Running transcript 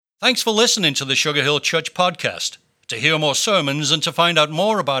Thanks for listening to the Sugar Hill Church podcast. To hear more sermons and to find out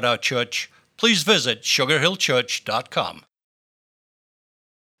more about our church, please visit sugarhillchurch.com.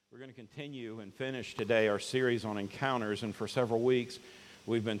 We're going to continue and finish today our series on encounters, and for several weeks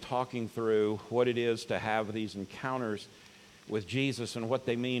we've been talking through what it is to have these encounters with Jesus and what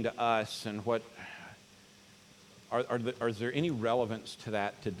they mean to us, and what is there any relevance to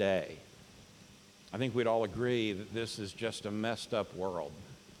that today? I think we'd all agree that this is just a messed up world.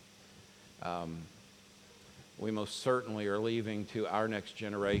 We most certainly are leaving to our next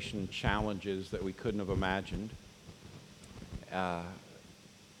generation challenges that we couldn't have imagined.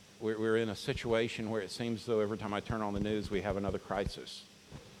 We're in a situation where it seems though every time I turn on the news, we have another crisis.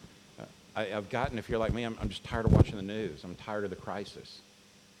 I've gotten, if you're like me, I'm just tired of watching the news. I'm tired of the crisis.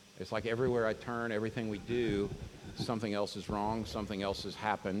 It's like everywhere I turn, everything we do, something else is wrong, something else has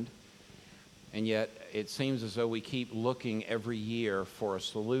happened. And yet it seems as though we keep looking every year for a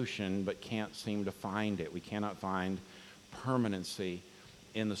solution but can't seem to find it. We cannot find permanency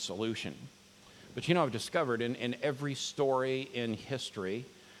in the solution. But you know, I've discovered in every story in history,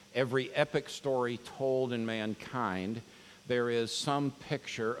 every epic story told in mankind, there is some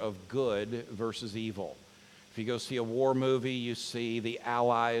picture of good versus evil. If you go see a war movie, you see the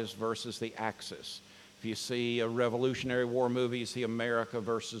Allies versus the Axis. If you see a Revolutionary War movie, you see America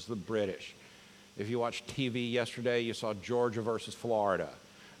versus the British. If you watched TV yesterday, you saw Georgia versus Florida.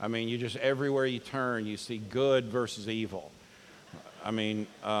 I mean, you just, everywhere you turn, you see good versus evil. I mean,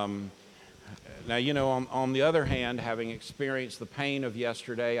 now, you know, on the other hand, having experienced the pain of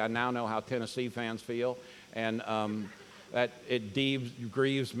yesterday, I now know how Tennessee fans feel, and that it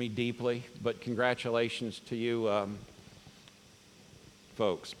grieves me deeply, but congratulations to you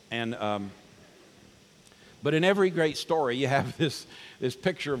folks. And but in every great story, you have this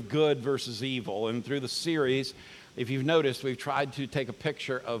picture of good versus evil. And through the series, if you've noticed, we've tried to take a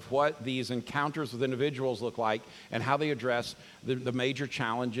picture of what these encounters with individuals look like and how they address the major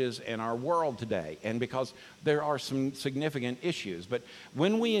challenges in our world today. And because there are some significant issues. But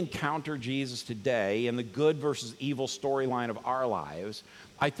when we encounter Jesus today in the good versus evil storyline of our lives,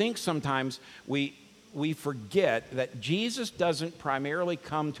 I think sometimes we forget that Jesus doesn't primarily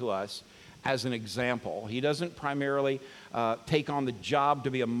come to us as an example. He doesn't primarily take on the job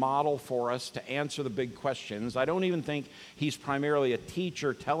to be a model for us to answer the big questions. I don't even think he's primarily a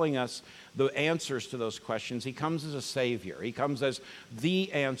teacher telling us the answers to those questions. He comes as a savior. He comes as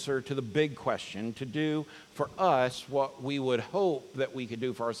the answer to the big question, to do for us what we would hope that we could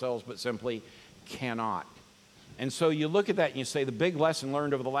do for ourselves, but simply cannot. And so you look at that and you say the big lesson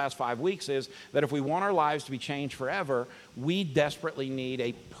learned over the last 5 weeks is that if we want our lives to be changed forever, we desperately need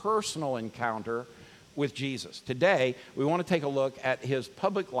a personal encounter with Jesus. Today, we want to take a look at his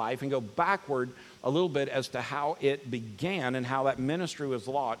public life and go backward a little bit as to how it began and how that ministry was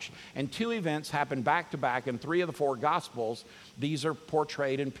launched. And 2 events happened back to back in 3 of the 4 Gospels. These are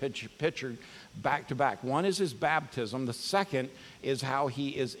portrayed and pictured back to back. One is his baptism. The second is how he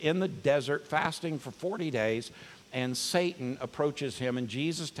is in the desert fasting for 40 days and Satan approaches him and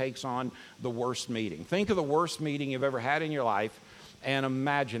Jesus takes on the worst meeting. Think of the worst meeting you've ever had in your life and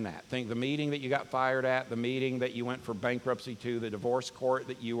imagine that. Think the meeting that you got fired at, the meeting that you went for bankruptcy to, the divorce court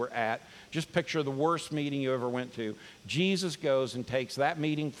that you were at. Just picture the worst meeting you ever went to. Jesus goes and takes that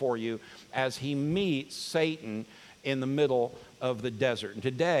meeting for you as he meets Satan in the middle of the desert. And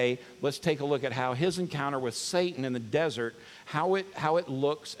today, let's take a look at how his encounter with Satan in the desert, how it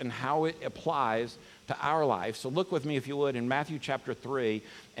looks and how it applies to our life. So look with me, if you would, in Matthew chapter 3,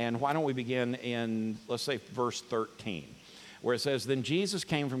 and why don't we begin in, let's say, verse 13, where it says, "Then Jesus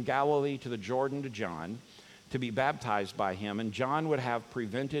came from Galilee to the Jordan to John to be baptized by him, and John would have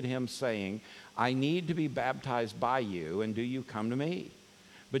prevented him, saying, 'I need to be baptized by you, and do you come to me?'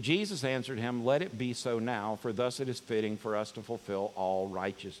 But Jesus answered him, 'Let it be so now, for thus it is fitting for us to fulfill all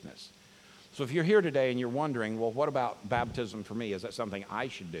righteousness.'" So if you're here today and you're wondering, well, what about baptism for me? Is that something I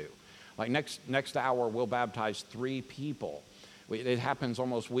should do? Like next hour, we'll baptize 3 people. It happens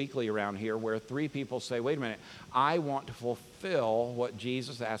almost weekly around here where 3 people say, wait a minute, I want to fulfill what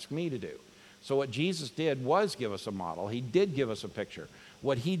Jesus asked me to do. So what Jesus did was give us a model. He did give us a picture.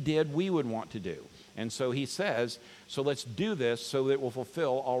 What he did, we would want to do. And so he says, so let's do this so that it will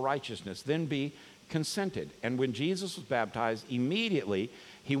fulfill all righteousness. Then be consented. And when Jesus was baptized, immediately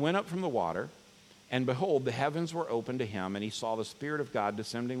he went up from the water, and behold, the heavens were opened to him, and he saw the Spirit of God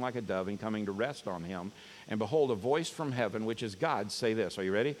descending like a dove and coming to rest on him. And behold, a voice from heaven, which is God, say this. Are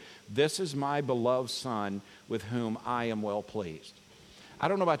you ready? "This is my beloved Son, with whom I am well pleased." I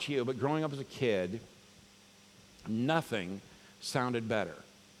don't know about you, but growing up as a kid, nothing sounded better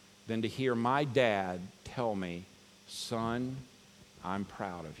than to hear my dad tell me, "Son, I'm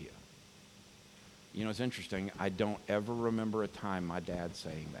proud of you. You know, it's interesting. I don't ever remember a time my dad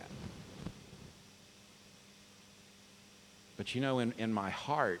saying that. But you know, in my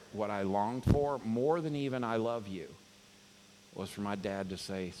heart, what I longed for, more than even I love you, was for my dad to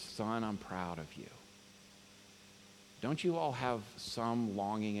say, son, I'm proud of you. Don't you all have some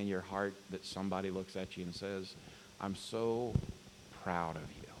longing in your heart that somebody looks at you and says, I'm so proud of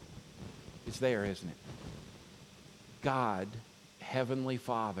you? It's there, isn't it? God, Heavenly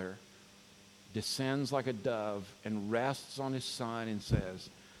Father, descends like a dove and rests on his son and says,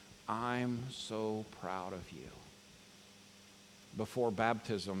 I'm so proud of you. Before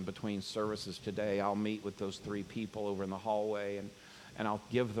baptism, between services today, I'll meet with those three people over in the hallway, and I'll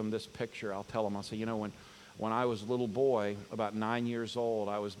give them this picture. I'll tell them, I'll say, you know, when I was a little boy, about 9 years old,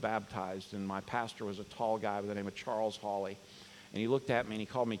 I was baptized, and my pastor was a tall guy by the name of Charles Hawley. And he looked at me and he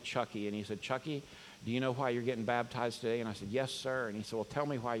called me Chucky, and he said, Chucky, do you know why you're getting baptized today? And I said, yes, sir. And he said, well, tell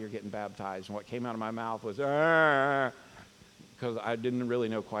me why you're getting baptized. And what came out of my mouth was, because I didn't really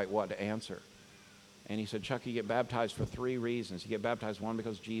know quite what to answer. And he said, Chuck, you get baptized for 3 reasons. You get baptized, one,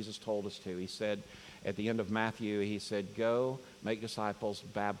 because Jesus told us to. He said, at the end of Matthew, he said, go, make disciples,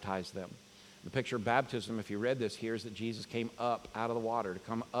 baptize them. The picture of baptism, if you read this here, is that Jesus came up out of the water. To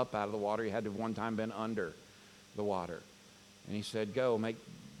come up out of the water, he had to have one time been under the water. And he said, go,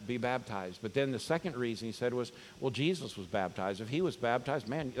 be baptized. But then the second reason he said was, well, Jesus was baptized. If he was baptized,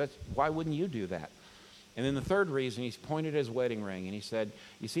 man, why wouldn't you do that? And then the third reason, he pointed at his wedding ring, and he said,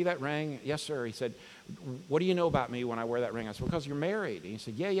 you see that ring? Yes, sir. He said, what do you know about me when I wear that ring? I said, because you're married. And he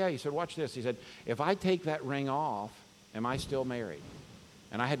said, yeah. He said, watch this. He said, if I take that ring off, am I still married?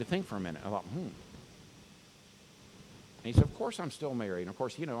 And I had to think for a minute. I thought, And he said, of course I'm still married. And of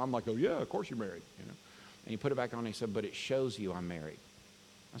course, you know, I'm like, oh, yeah, of course you're married. You know. And he put it back on, and he said, but it shows you I'm married.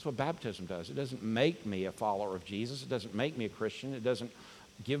 That's what baptism does. It doesn't make me a follower of Jesus. It doesn't make me a Christian. It doesn't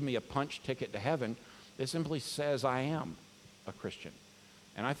give me a punch ticket to heaven. It simply says I am a Christian.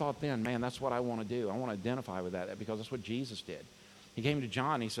 And I thought then, man, that's what I want to do. I want to identify with that because that's what Jesus did. He came to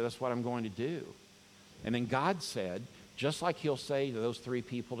John and he said, that's what I'm going to do. And then God said, just like he'll say to those 3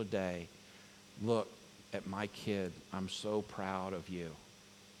 people today, look at my kid. I'm so proud of you.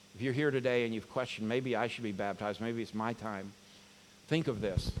 If you're here today and you've questioned, maybe I should be baptized, maybe it's my time, think of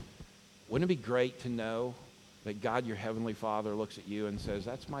this. Wouldn't it be great to know that God, your Heavenly Father, looks at you and says,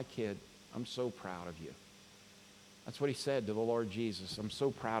 that's my kid. I'm so proud of you. That's what he said to the Lord Jesus. I'm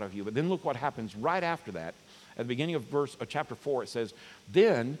so proud of you. But then look what happens right after that. At the beginning of chapter 4, it says,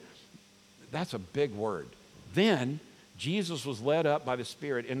 then, that's a big word. Then Jesus was led up by the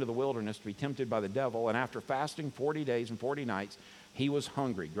Spirit into the wilderness to be tempted by the devil, and after fasting 40 days and 40 nights, he was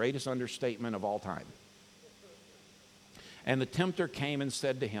hungry. Greatest understatement of all time. And the tempter came and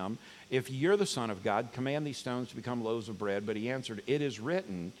said to him, if you're the Son of God, command these stones to become loaves of bread. But he answered, it is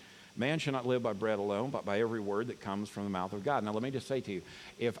written, man shall not live by bread alone, but by every word that comes from the mouth of God. Now let me just say to you,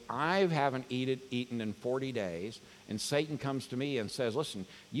 if I haven't eaten in 40 days, and Satan comes to me and says, listen,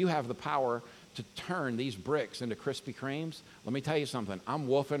 you have the power to turn these bricks into Krispy Kremes, let me tell you something, I'm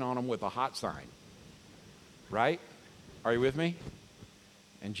woofing on them with a hot sign. Right? Are you with me?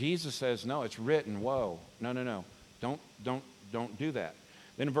 And Jesus says, no, it's written, whoa, no. Don't do that.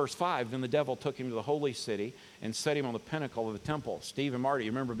 Then in verse 5, then the devil took him to the holy city and set him on the pinnacle of the temple. Steve and Marty,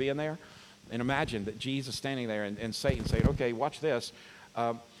 you remember being there? And imagine that Jesus standing there and Satan saying, okay, watch this.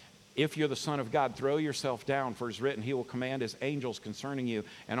 If you're the Son of God, throw yourself down, for it is written, he will command his angels concerning you,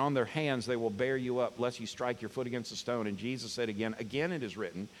 and on their hands they will bear you up, lest you strike your foot against a stone. And Jesus said again it is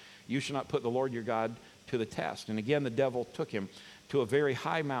written, you shall not put the Lord your God to the test. And again the devil took him to a very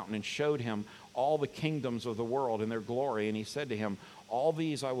high mountain and showed him all the kingdoms of the world and their glory. And he said to him, all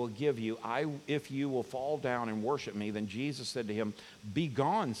these I will give you, if you will fall down and worship me. Then Jesus said to him,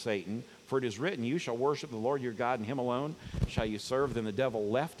 begone, Satan, for it is written, you shall worship the Lord your God, and him alone shall you serve. Then the devil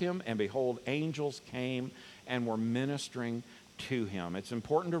left him, and behold, angels came and were ministering to him. It's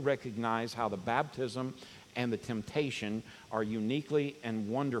important to recognize how the baptism and the temptation are uniquely and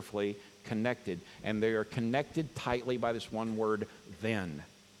wonderfully connected. And they are connected tightly by this one word, then.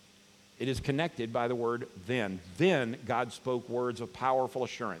 It is connected by the word then. Then God spoke words of powerful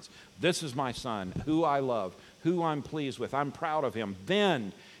assurance. This is my son, who I love, who I'm pleased with. I'm proud of him.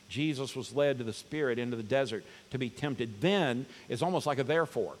 Then Jesus was led to the Spirit into the desert to be tempted. Then is almost like a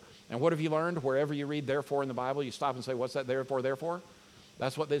therefore. And what have you learned? Wherever you read therefore in the Bible, you stop and say, what's that therefore?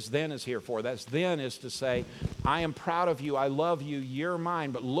 That's what this then is here for. That's then is to say, I am proud of you. I love you. You're mine.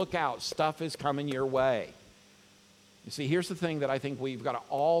 But look out. Stuff is coming your way. You see, here's the thing that I think we've got to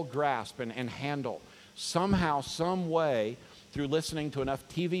all grasp and handle. Somehow, some way, through listening to enough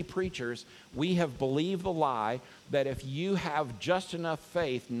TV preachers, we have believed the lie that if you have just enough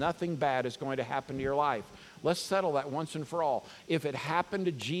faith, nothing bad is going to happen to your life. Let's settle that once and for all. If it happened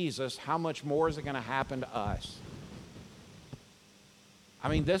to Jesus, how much more is it going to happen to us? I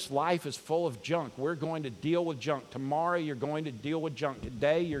mean, this life is full of junk. We're going to deal with junk. Tomorrow, you're going to deal with junk.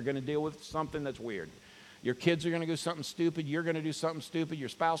 Today, you're going to deal with something that's weird. Your kids are going to do something stupid. You're going to do something stupid. Your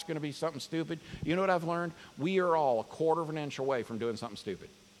spouse is going to be something stupid. You know what I've learned? We are all a quarter of an inch away from doing something stupid.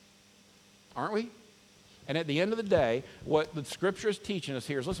 Aren't we? And at the end of the day, what the Scripture is teaching us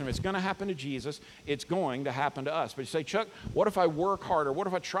here is, listen, if it's going to happen to Jesus, it's going to happen to us. But you say, Chuck, what if I work harder? What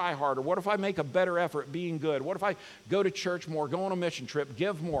if I try harder? What if I make a better effort at being good? What if I go to church more, go on a mission trip,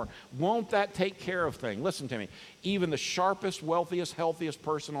 give more? Won't that take care of things? Listen to me. Even the sharpest, wealthiest, healthiest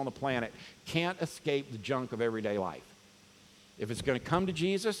person on the planet can't escape the junk of everyday life. If it's going to come to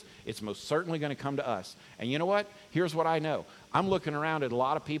Jesus, it's most certainly going to come to us. And you know what? Here's what I know. I'm looking around at a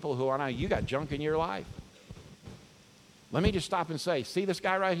lot of people who I know, you got junk in your life. Let me just stop and say, see this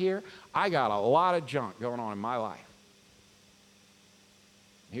guy right here? I got a lot of junk going on in my life.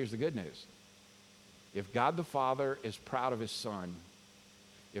 Here's the good news. If God the Father is proud of his Son,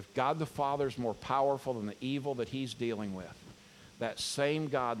 if God the Father is more powerful than the evil that he's dealing with, that same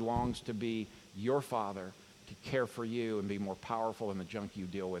God longs to be your Father, to care for you and be more powerful than the junk you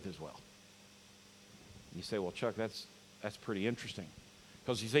deal with as well. You say, well, Chuck, that's pretty interesting.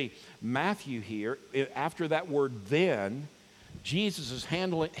 Because you see, Matthew here, after that word then, Jesus is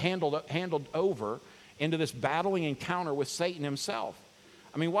handled over into this battling encounter with Satan himself.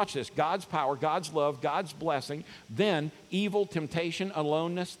 I mean, watch this. God's power, God's love, God's blessing. Then evil, temptation,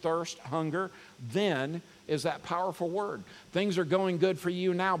 aloneness, thirst, hunger. Then is that powerful word. Things are going good for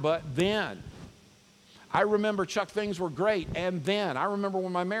you now, but then. I remember, Chuck, things were great, and then. I remember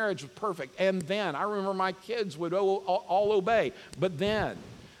when my marriage was perfect, and then. I remember my kids would all obey, but then.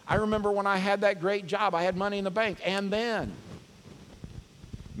 I remember when I had that great job, I had money in the bank, and then.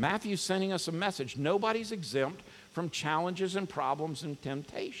 Matthew's sending us a message. Nobody's exempt from challenges and problems and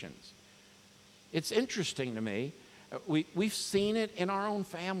temptations. It's interesting to me. We've seen it in our own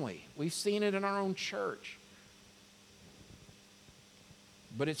family. We've seen it in our own church.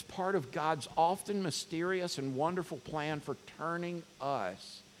 But it's part of God's often mysterious and wonderful plan for turning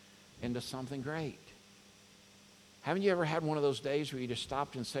us into something great. Haven't you ever had one of those days where you just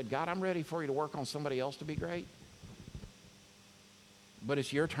stopped and said, God, I'm ready for you to work on somebody else to be great? But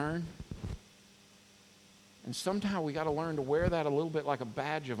it's your turn. And somehow we got to learn to wear that a little bit like a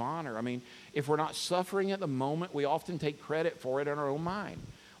badge of honor. I mean, if we're not suffering at the moment, we often take credit for it in our own mind.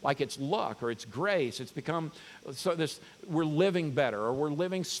 Like it's luck or it's grace. It's become so we're living better or we're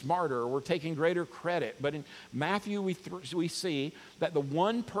living smarter or we're taking greater credit. But in Matthew, we see that the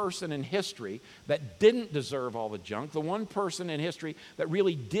one person in history that didn't deserve all the junk, the one person in history that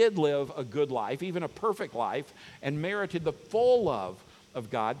really did live a good life, even a perfect life, and merited the full love of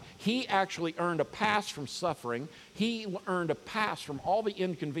God, he actually earned a pass from suffering. He earned a pass from all the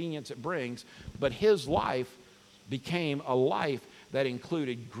inconvenience it brings, but his life became a life that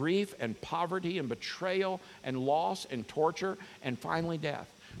included grief and poverty and betrayal and loss and torture and finally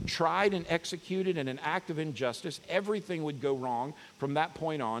death. Tried and executed in an act of injustice, everything would go wrong from that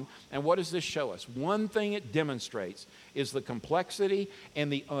point on. And what does this show us? One thing it demonstrates is the complexity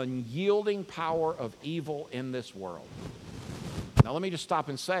and the unyielding power of evil in this world. Now let me just stop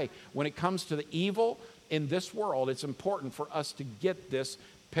and say, when it comes to the evil in this world, it's important for us to get this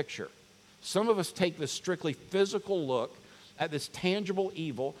picture. Some of us take this strictly physical look at this tangible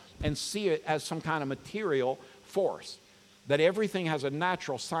evil and see it as some kind of material force. That everything has a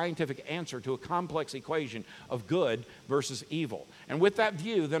natural scientific answer to a complex equation of good versus evil. And with that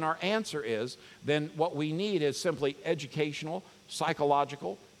view, then our answer is, then what we need is simply educational,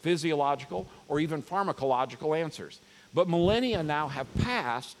 psychological, physiological, or even pharmacological answers. But millennia now have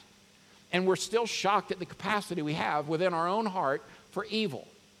passed, and we're still shocked at the capacity we have within our own heart for evil,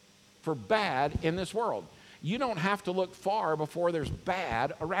 for bad in this world. You don't have to look far before there's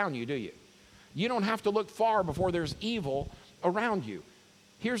bad around you, do you? You don't have to look far before there's evil around you.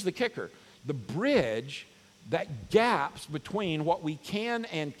 Here's the kicker. The bridge that gaps between what we can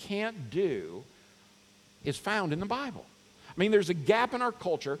and can't do is found in the Bible. I mean, there's a gap in our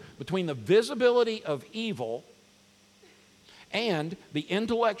culture between the visibility of evil and the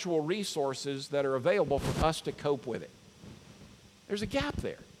intellectual resources that are available for us to cope with it. There's a gap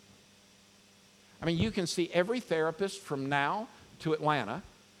there. I mean, you can see every therapist from now to Atlanta.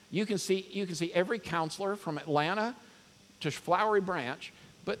 You can see every counselor from Atlanta to Flowery Branch,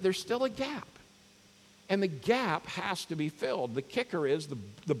 but there's still a gap. And the gap has to be filled. The kicker is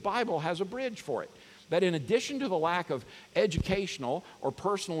the Bible has a bridge for it. that in addition to the lack of educational or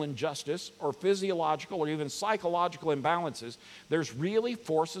personal injustice or physiological or even psychological imbalances, there's really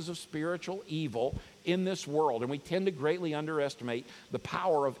forces of spiritual evil in this world, and we tend to greatly underestimate the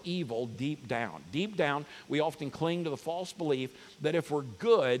power of evil deep down. Deep down, we often cling to the false belief that if we're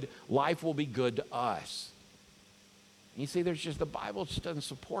good, life will be good to us. And you see, the Bible just doesn't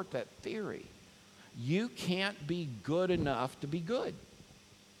support that theory. You can't be good enough to be good.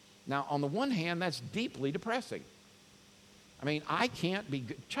 Now, on the one hand, that's deeply depressing. I mean, I can't be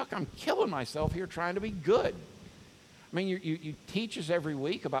good. Chuck, I'm killing myself here trying to be good. I mean, you teach us every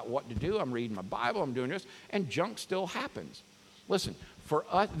week about what to do. I'm reading my Bible, I'm doing this, and junk still happens. Listen, for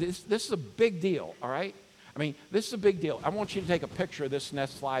us, this is a big deal, all right? I mean, this is a big deal. I want you to take a picture of this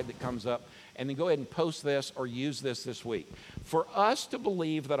next slide that comes up, and then go ahead and post this or use this week. For us to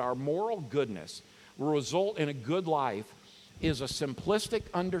believe that our moral goodness will result in a good life is a simplistic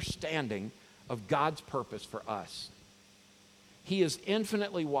understanding of God's purpose for us. He is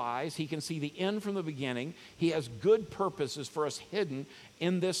infinitely wise. He can see the end from the beginning. He has good purposes for us hidden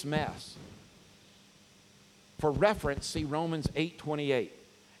in this mess. For reference, see Romans 8:28.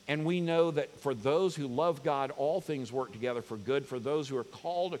 And we know that for those who love God, all things work together for good, for those who are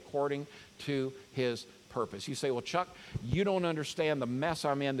called according to his purpose. You say, well, Chuck, you don't understand the mess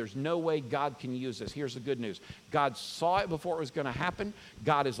I'm in. There's no way God can use this. Here's the good news. God saw it before it was going to happen.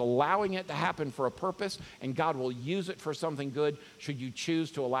 God is allowing it to happen for a purpose, and God will use it for something good should you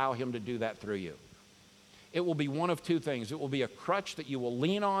choose to allow him to do that through you. It will be one of two things. It will be a crutch that you will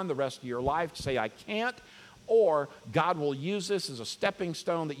lean on the rest of your life to say, I can't, or God will use this as a stepping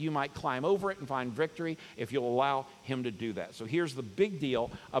stone that you might climb over it and find victory if you'll allow him to do that. So here's the big deal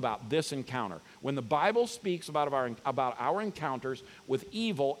about this encounter. When the Bible speaks about our encounters with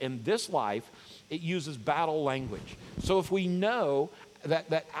evil in this life, it uses battle language. So if we know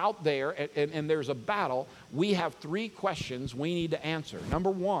that out there and there's a battle, we have three questions we need to answer. Number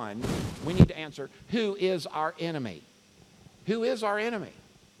one, we need to answer, who is our enemy? Who is our enemy?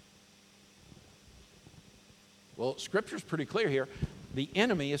 Well, Scripture's pretty clear here. The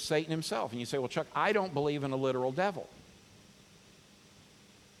enemy is Satan himself. And you say, well, Chuck, I don't believe in a literal devil.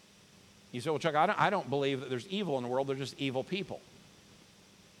 You say, well, Chuck, I don't believe that there's evil in the world. There's just evil people.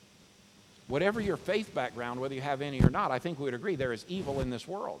 Whatever your faith background, whether you have any or not, I think we would agree there is evil in this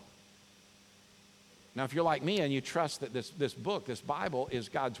world. Now, if you're like me and you trust that this book, this Bible, is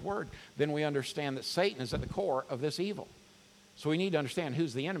God's Word, then we understand that Satan is at the core of this evil. So we need to understand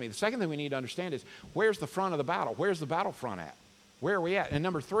who's the enemy. The second thing we need to understand is where's the front of the battle? Where's the battlefront at? Where are we at? And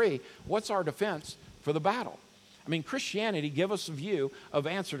number three, what's our defense for the battle? I mean, Christianity gives us a view of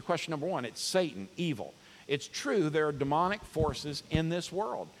answer to question number one. It's Satan, evil. It's true there are demonic forces in this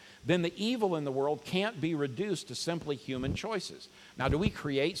world. Then the evil in the world can't be reduced to simply human choices. Now, do we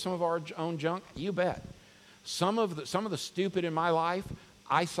create some of our own junk? You bet. Some of the stupid in my life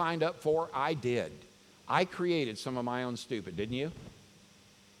I signed up for, I did. I created some of my own stupid, didn't you?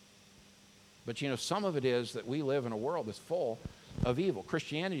 But you know, some of it is that we live in a world that's full of evil.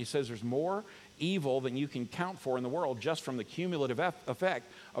 Christianity says there's more evil than you can count for in the world just from the cumulative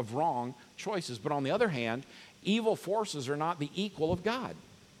effect of wrong choices. But on the other hand, evil forces are not the equal of God.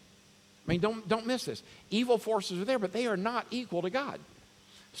 I mean, don't miss this. Evil forces are there, but they are not equal to God.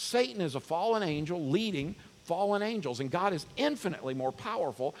 Satan is a fallen angel leading fallen angels, and God is infinitely more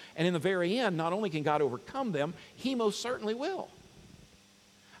powerful, and in the very end, not only can God overcome them, he most certainly will.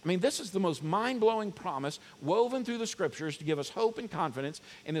 I mean, this is the most mind-blowing promise woven through the Scriptures to give us hope and confidence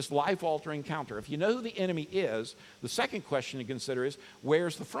in this life-altering encounter. If you know who the enemy is, the second question to consider is,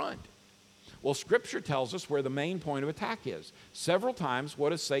 where's the front? Well, Scripture tells us where the main point of attack is. Several times, what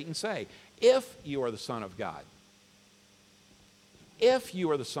does Satan say? If you are the Son of God. If you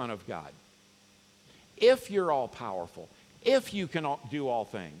are the Son of God. If you're all-powerful. If you can do all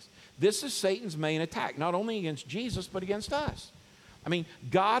things. This is Satan's main attack, not only against Jesus, but against us. I mean,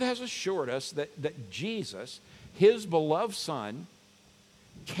 God has assured us that Jesus, his beloved Son,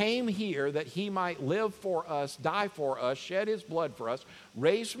 came here that he might live for us, die for us, shed his blood for us,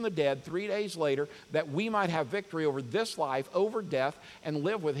 raised from the dead 3 days later, that we might have victory over this life, over death, and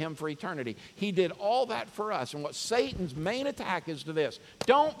live with him for eternity. He did all that for us. And what Satan's main attack is to this: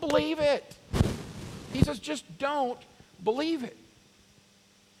 don't believe it. He says, just don't believe it.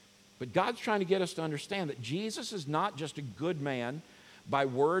 But God's trying to get us to understand that Jesus is not just a good man by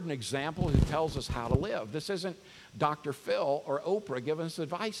word and example who tells us how to live. This isn't Dr. Phil or Oprah giving us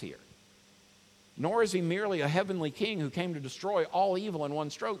advice here. Nor is he merely a heavenly king who came to destroy all evil in one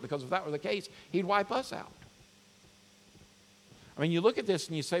stroke, because if that were the case, he'd wipe us out. I mean, you look at this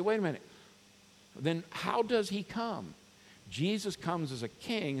and you say, wait a minute, then how does he come? Jesus comes as a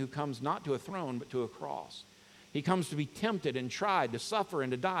king who comes not to a throne but to a cross. He comes to be tempted and tried, to suffer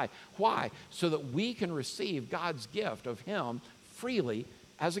and to die. Why? So that we can receive God's gift of him freely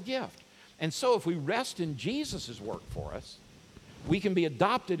as a gift. And so if we rest in Jesus' work for us, we can be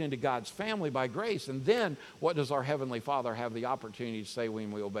adopted into God's family by grace. And then what does our Heavenly Father have the opportunity to say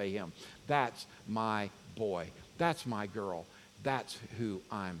when we obey him? That's my boy. That's my girl. That's who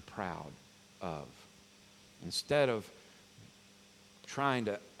I'm proud of. Instead of trying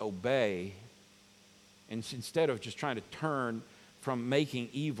to obey, and instead of just trying to turn from making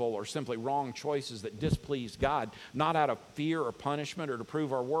evil or simply wrong choices that displease God, not out of fear or punishment or to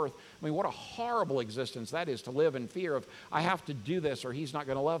prove our worth. I mean, what a horrible existence that is, to live in fear of, I have to do this or he's not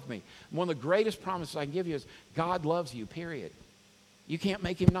going to love me. One of the greatest promises I can give you is God loves you, period. You can't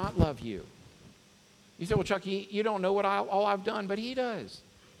make him not love you. You say, well, Chuck, you don't know what all I've done, but he does.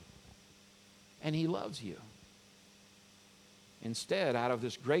 And he loves you. Instead, out of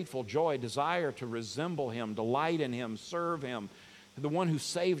this grateful joy, desire to resemble him, delight in him, serve him, the one who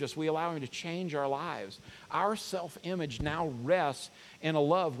saved us, we allow him to change our lives. Our self-image now rests in a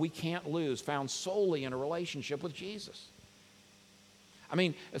love we can't lose, found solely in a relationship with Jesus. I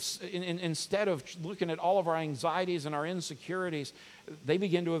mean, instead of looking at all of our anxieties and our insecurities, they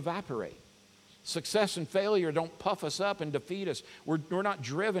begin to evaporate. Success and failure don't puff us up and defeat us. We're not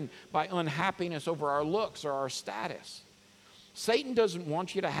driven by unhappiness over our looks or our status. Satan doesn't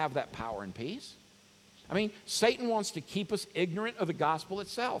want you to have that power and peace. I mean, Satan wants to keep us ignorant of the gospel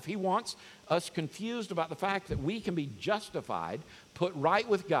itself. He wants us confused about the fact that we can be justified, put right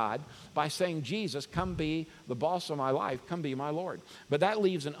with God by saying, Jesus, come be the boss of my life, come be my Lord. But that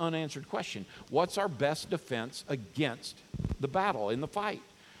leaves an unanswered question. What's our best defense against the battle, in the fight?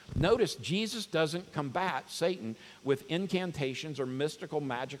 Notice Jesus doesn't combat Satan with incantations or mystical,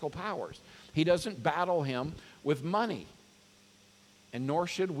 magical powers. He doesn't battle him with money. And nor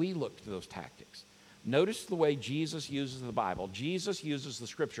should we look to those tactics. Notice the way Jesus uses the Bible. Jesus uses the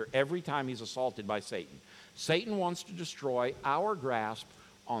Scripture every time he's assaulted by Satan. Satan wants to destroy our grasp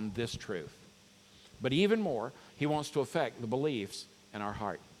on this truth. But even more, he wants to affect the beliefs in our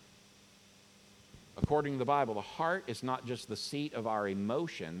heart. According to the Bible, the heart is not just the seat of our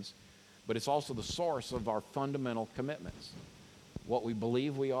emotions, but it's also the source of our fundamental commitments. What we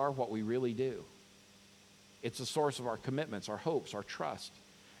believe we are, what we really do. It's the source of our commitments, our hopes, our trust.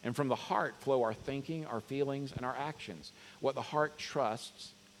 And from the heart flow our thinking, our feelings, and our actions. What the heart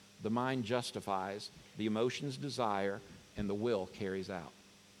trusts, the mind justifies, the emotions desire, and the will carries out.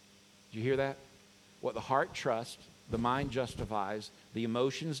 Did you hear that? What the heart trusts, the mind justifies, the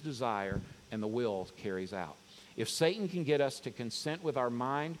emotions desire, and the will carries out. If Satan can get us to consent with our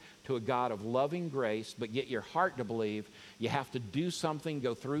mind to a God of loving grace, but get your heart to believe, you have to do something,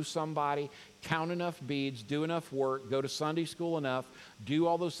 go through somebody, count enough beads, do enough work, go to Sunday school enough, do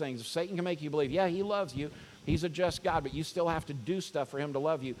all those things. If Satan can make you believe, yeah, he loves you, he's a just God, but you still have to do stuff for him to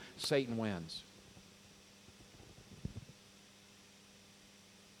love you, Satan wins.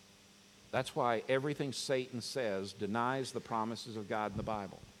 That's why everything Satan says denies the promises of God in the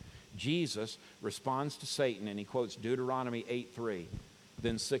Bible. Jesus responds to Satan, and he quotes Deuteronomy 8:3,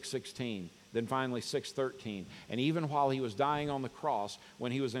 then 6:16, then finally 6:13. And even while he was dying on the cross,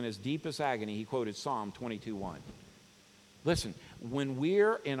 when he was in his deepest agony, he quoted Psalm 22:1. Listen, when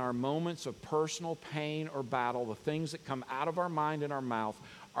we're in our moments of personal pain or battle, the things that come out of our mind and our mouth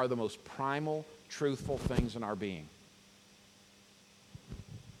are the most primal, truthful things in our being.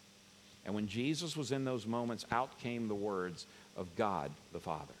 And when Jesus was in those moments, out came the words of God the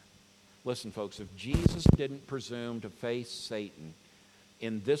Father. Listen, folks, if Jesus didn't presume to face Satan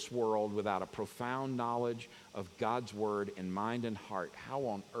in this world without a profound knowledge of God's word in mind and heart, how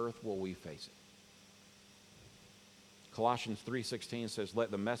on earth will we face it? Colossians 3:16 says, let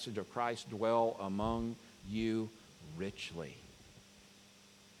the message of Christ dwell among you richly.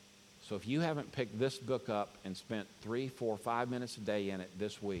 So if you haven't picked this book up and spent 3, 4, 5 minutes a day in it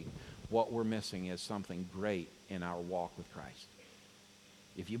this week, what we're missing is something great in our walk with Christ.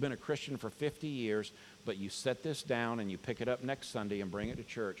 If you've been a Christian for 50 years, but you set this down and you pick it up next Sunday and bring it to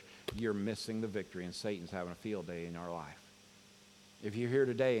church, you're missing the victory, and Satan's having a field day in our life. If you're here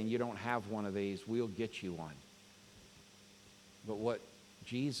today and you don't have one of these, we'll get you one. But what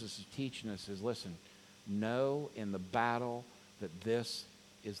Jesus is teaching us is, listen, know in the battle that this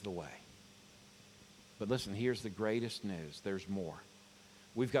is the way. But listen, here's the greatest news. There's more.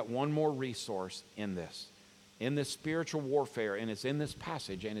 We've got one more resource in this spiritual warfare, and it's in this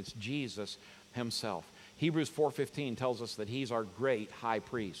passage, and it's Jesus himself. Hebrews 4:15 tells us that he's our great high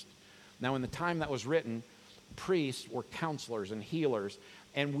priest. Now, in the time that was written, priests were counselors and healers.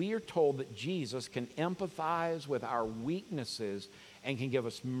 And we are told that Jesus can empathize with our weaknesses and can give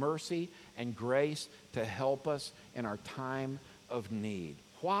us mercy and grace to help us in our time of need.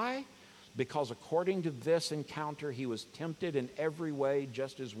 Why? Because according to this encounter, he was tempted in every way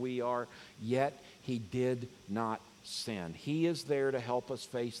just as we are, yet he did not sin. He is there to help us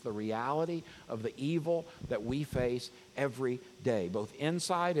face the reality of the evil that we face every day, both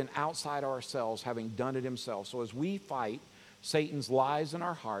inside and outside ourselves, having done it himself. So as we fight Satan's lies in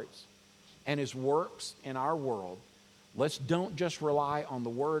our hearts and his works in our world, let's don't just rely on the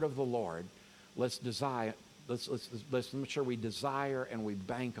word of the Lord. Let's make sure we desire and we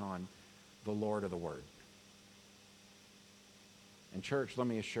bank on the Lord of the word. And church, let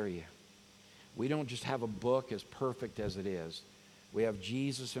me assure you, we don't just have a book as perfect as it is. We have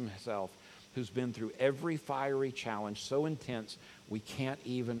Jesus himself, who's been through every fiery challenge so intense we can't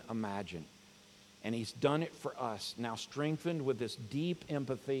even imagine. And he's done it for us. Now, strengthened with this deep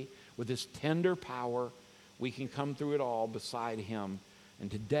empathy, with this tender power, we can come through it all beside him.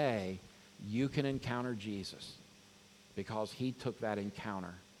 And today, you can encounter Jesus because he took that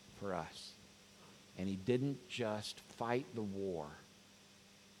encounter for us. And he didn't just fight the war,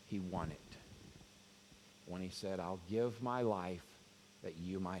 he won it. When he said, I'll give my life that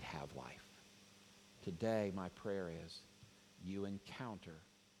you might have life. Today, my prayer is you encounter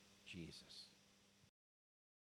Jesus.